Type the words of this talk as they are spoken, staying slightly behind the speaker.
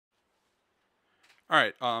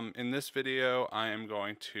Alright, in this video I am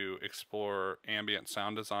going to explore ambient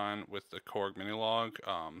sound design with the Korg Minilogue.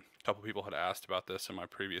 A couple people had asked about this in my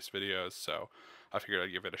previous videos, so I figured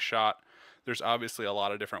I'd give it a shot. There's obviously a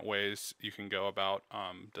lot of different ways you can go about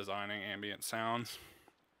designing ambient sounds,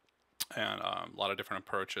 and a lot of different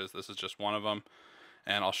approaches. This is just one of them,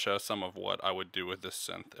 and I'll show some of what I would do with this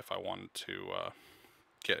synth if I wanted to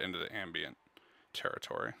get into the ambient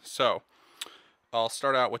territory. So, I'll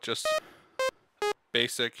start out with just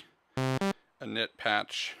basic init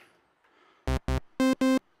patch,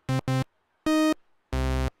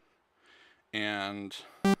 and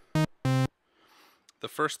the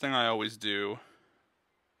first thing I always do,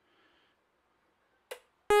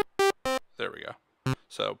 there we go.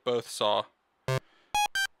 So both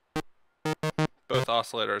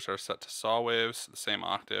oscillators are set to saw waves, the same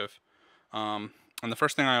octave. And the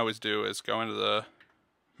first thing I always do is go into the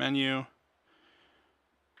menu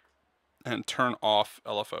and turn off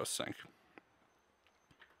LFO sync.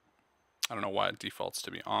 I don't know why it defaults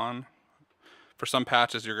to be on. For some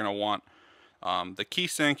patches you're going to want the key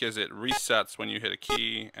sync is it resets when you hit a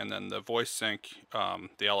key, and then the voice sync,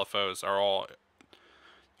 the LFOs are all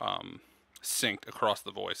synced across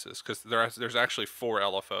the voices, because there's actually 4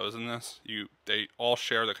 LFOs in this. They all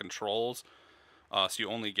share the controls, so you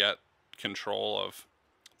only get control of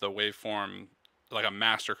the waveform, like a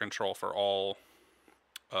master control for all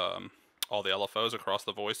the LFOs across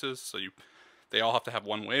the voices. So they all have to have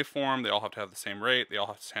one waveform, they all have to have the same rate, they all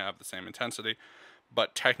have to have the same intensity,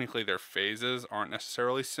 but technically their phases aren't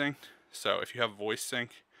necessarily synced. So if you have voice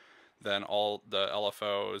sync, then all the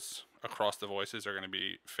LFOs across the voices are going to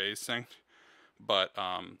be phase synced. But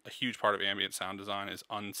a huge part of ambient sound design is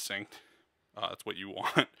unsynced. That's what you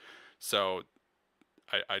want. So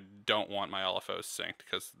I don't want my LFOs synced,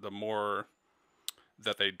 because the more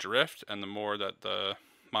that they drift and the more that the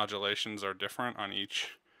modulations are different on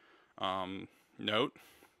each note,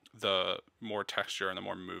 the more texture and the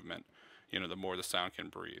more movement, the more the sound can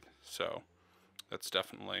breathe. So that's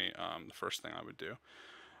definitely the first thing I would do.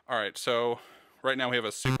 Alright, so right now we have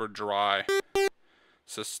a super dry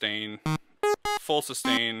sustain, full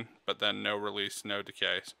sustain, but then no release, no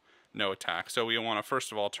decays, no attack. So we want to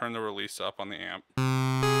first of all turn the release up on the amp.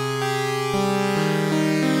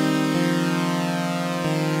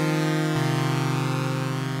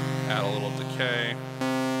 Add a little decay.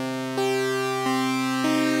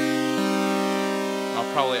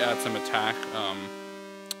 I'll probably add some attack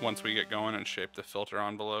once we get going and shape the filter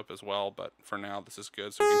envelope as well, but for now this is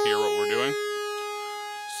good so we can hear what we're doing.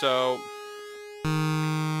 So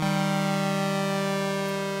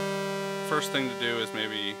first thing to do is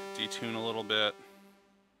maybe detune a little bit.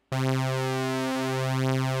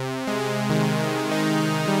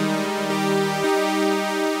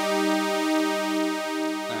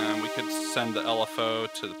 And we could send the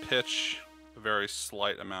LFO to the pitch, a very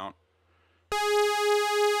slight amount.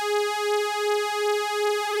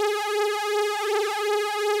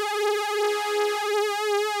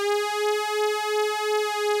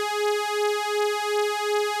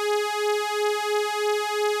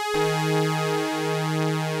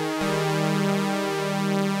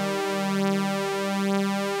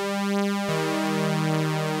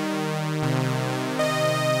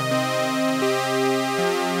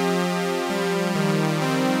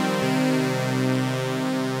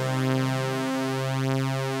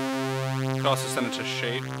 You could also send it to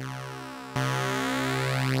shape.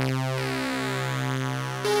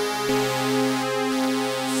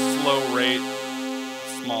 Slow rate,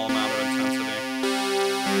 small amount of intensity.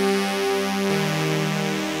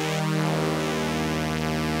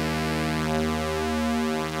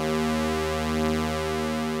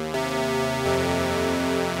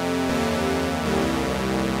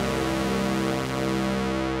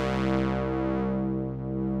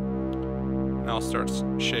 Now I'll start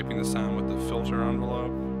shaping the sound with the filter envelope.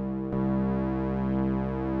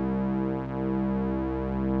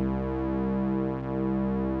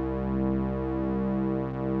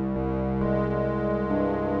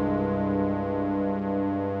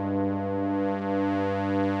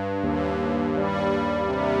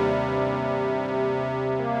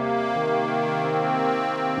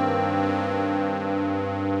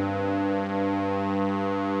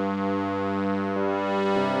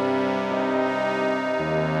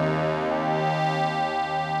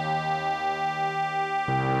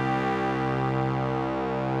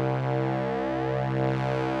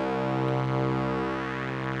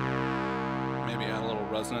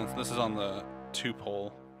 Resonance. This is on the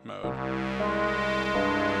 2-pole mode.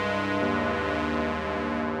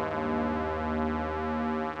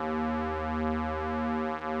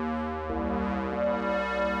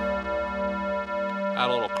 add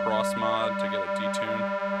a little cross mod to get a detune.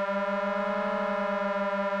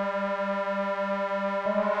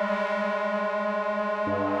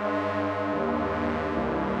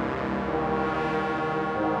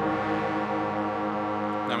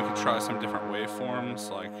 Then we can try some different waveforms,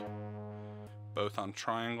 like both on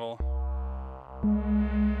triangle.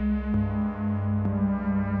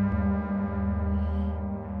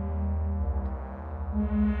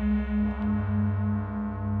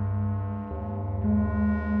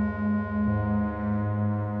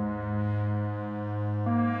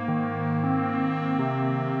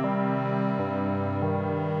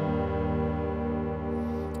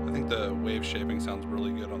 I think the wave shaping sounds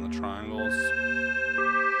really good on the triangles.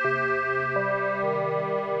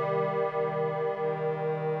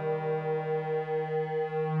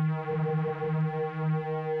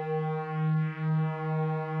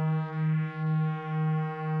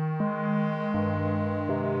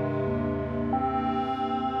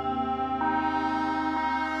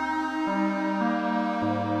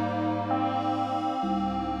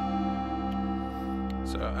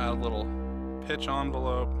 So add a little pitch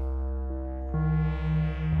envelope.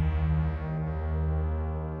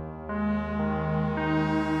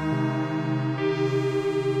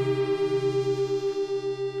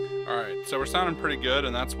 Alright, so we're sounding pretty good,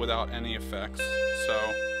 and that's without any effects.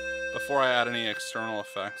 So before I add any external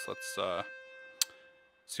effects, let's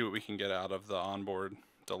see what we can get out of the onboard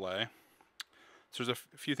delay. So there's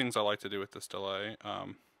a few things I like to do with this delay.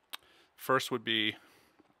 First would be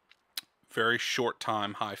very short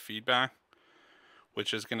time high feedback,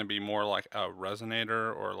 which is going to be more like a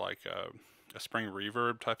resonator or like a spring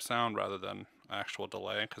reverb type sound rather than actual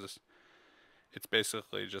delay, because it's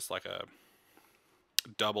basically just like a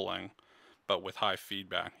doubling, but with high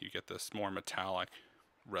feedback. You get this more metallic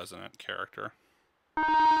resonant character.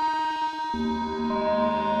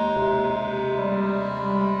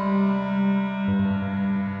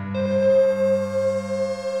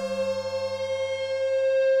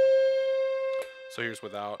 So here's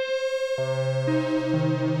without, and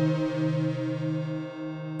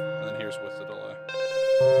then here's with the delay.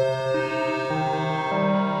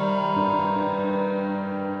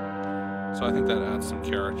 So I think that adds some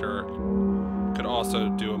character. Could also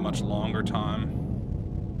do a much longer time,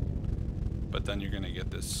 but then you're going to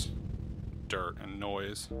get this dirt and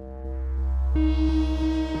noise,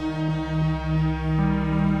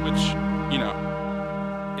 which, you know,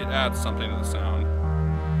 it adds something to the sound.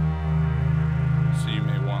 So you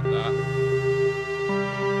may want that.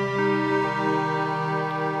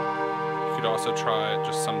 You could also try it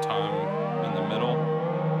just sometime in the middle,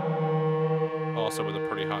 also with a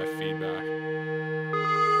pretty high feedback.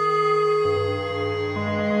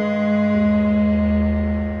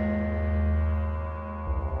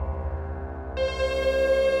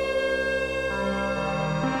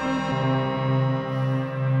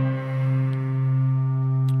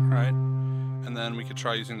 Alright, and then we could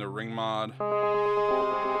try using the ring mod.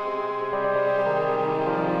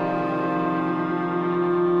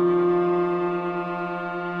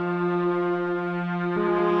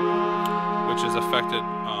 Which is affected,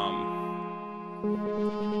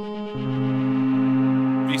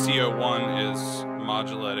 VCO1 is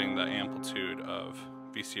modulating the amplitude of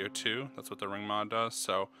VCO2. That's what the ring mod does.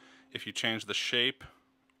 So if you change the shape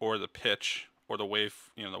or the pitch or the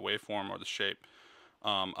wave, the waveform or the shape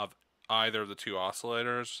of either of the two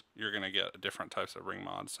oscillators, you're going to get different types of ring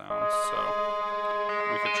mod sounds. So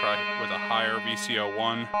we could try with a higher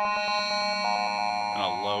VCO1 and a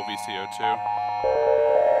low VCO2.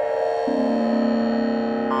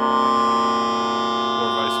 Or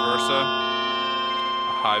vice versa, a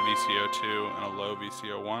high VCO2 and a low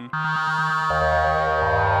VCO1. I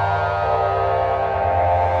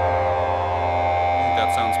think that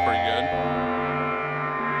sounds pretty good.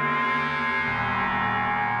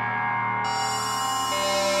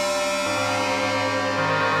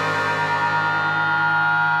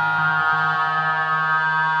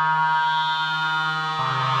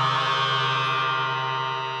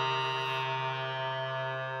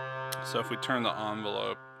 So if we turn the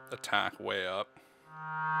envelope attack way up,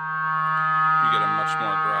 you get a much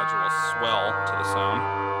more gradual swell to the sound.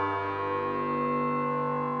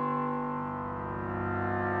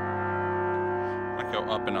 Might go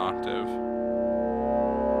up an octave.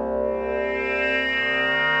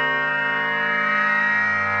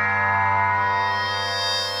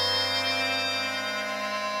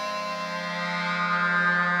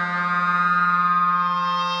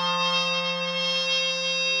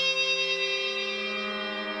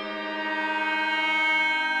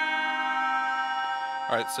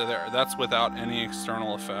 Alright, so that's without any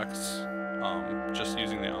external effects, just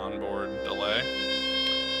using the onboard delay.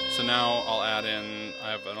 So now I'll add in,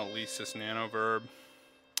 I have an Alesis Nano Verb,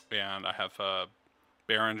 and I have a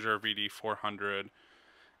Behringer VD400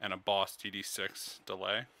 and a Boss DD6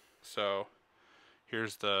 delay. So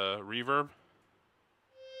here's the reverb.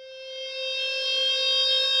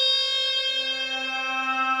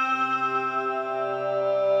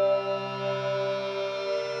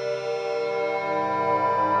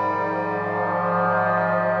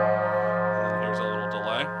 And then here's a little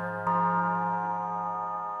delay.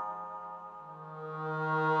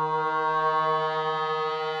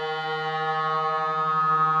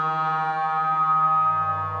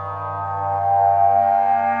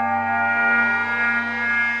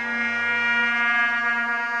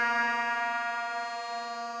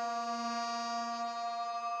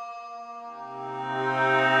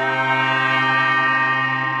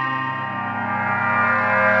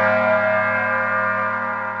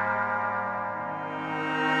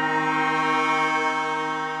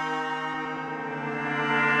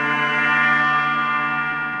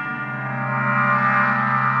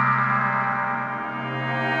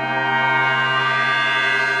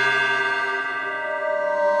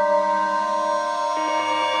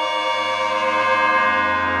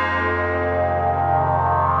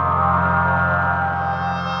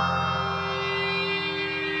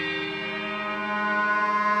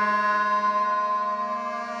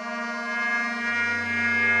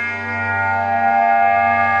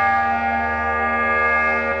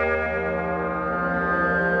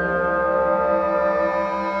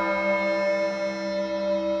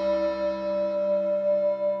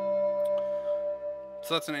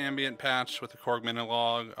 So that's an ambient patch with the Korg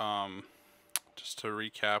Minilogue. Just to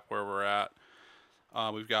recap where we're at,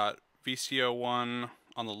 we've got VCO1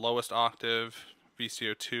 on the lowest octave,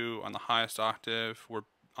 VCO2 on the highest octave. We're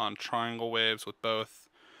on triangle waves with both.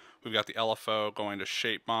 We've got the LFO going to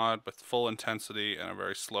shape mod with full intensity and a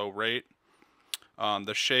very slow rate.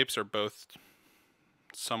 The shapes are both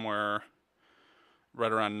somewhere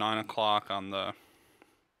right around 9 o'clock on the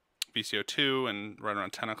VCO2 and right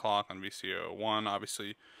around 10 o'clock on VCO1.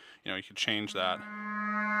 Obviously, you know, you could change that.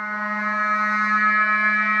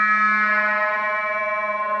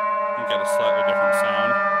 You get a slightly different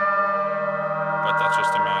sound, but that's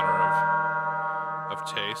just a matter of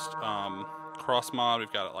taste. Cross mod,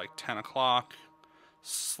 we've got it like 10 o'clock,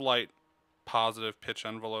 slight positive pitch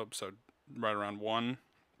envelope, so right around 1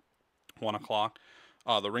 o'clock.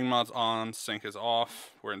 The ring mod's on, sync is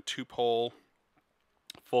off. We're in 2-pole.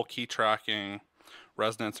 Full key tracking,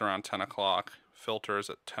 resonance around 10 o'clock, filters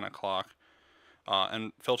at 10 o'clock,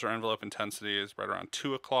 and filter envelope intensity is right around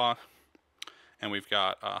 2 o'clock, and we've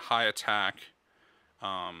got high attack.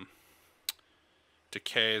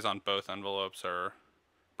 Decays on both envelopes are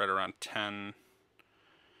right around 10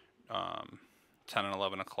 and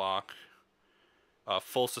 11 o'clock.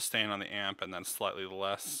 Full sustain on the amp and then slightly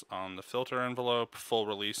less on the filter envelope, full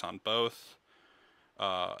release on both.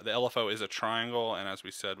 The LFO is a triangle, and as we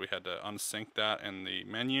said, we had to unsync that in the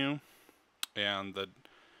menu. And the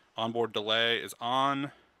onboard delay is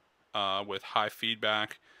on with high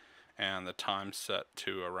feedback, and the time set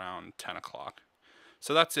to around 10 o'clock.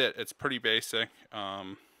 So that's it. It's pretty basic.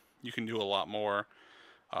 You can do a lot more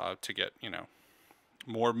to get, you know,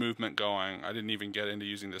 more movement going. I didn't even get into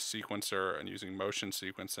using the sequencer and using motion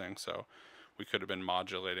sequencing, so we could have been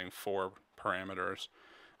modulating 4 parameters.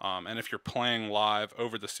 And if you're playing live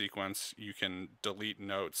over the sequence, you can delete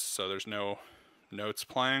notes, so there's no notes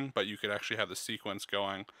playing, but you could actually have the sequence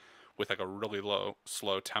going with like a really low,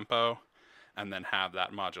 slow tempo, and then have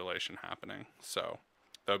that modulation happening. So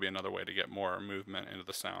that would be another way to get more movement into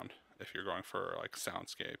the sound if you're going for like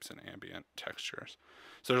soundscapes and ambient textures.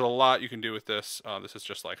 So there's a lot you can do with this. This is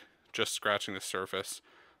just scratching the surface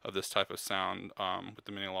of this type of sound with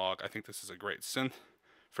the Minilogue. I think this is a great synth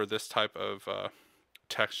for this type of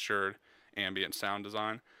textured ambient sound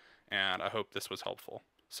design, and I hope this was helpful.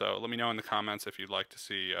 So let me know in the comments if you'd like to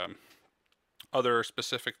see other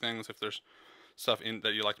specific things, if there's stuff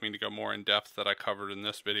that you'd like me to go more in depth that I covered in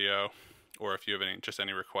this video, or if you have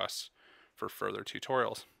any requests for further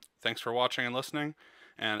tutorials. Thanks for watching and listening,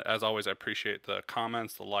 and as always, I appreciate the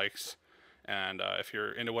comments, the likes, and if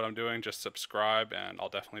you're into what I'm doing, just subscribe, and I'll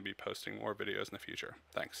definitely be posting more videos in the future.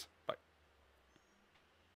 Thanks.